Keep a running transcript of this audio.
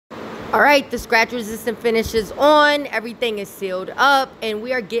All right, the scratch resistant finish is on. Everything is sealed up, and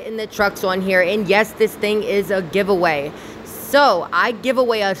we are getting the trucks on here. And yes, this thing is a giveaway. So I give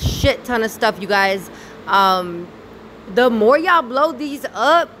away a shit ton of stuff, you guys. The more y'all blow these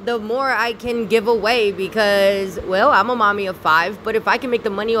up, the more I can give away, because, well, I'm a mommy of 5, but if I can make the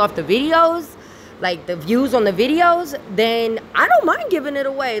money off the videos, like the views on the videos, then I don't mind giving it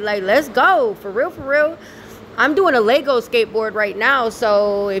away. Like, let's go, for real, for real. I'm doing a Lego skateboard right now,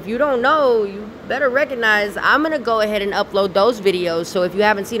 so if you don't know, you better recognize I'm gonna go ahead and upload those videos. So if you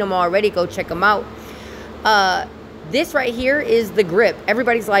haven't seen them already, go check them out. This right here is the grip.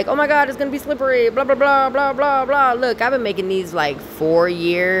 Everybody's like, oh my god, it's gonna be slippery, blah blah blah blah blah blah. Look, I've been making these like 4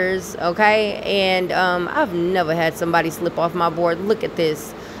 years, okay, and I've never had somebody slip off my board. Look at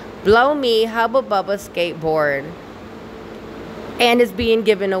this, Blow Me Hubba Bubba skateboard, and it's being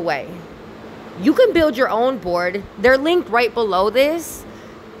given away. You can build your own board. They're linked right below this.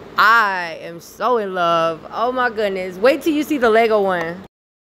 I am so in love. Oh my goodness. Wait till you see the Lego one.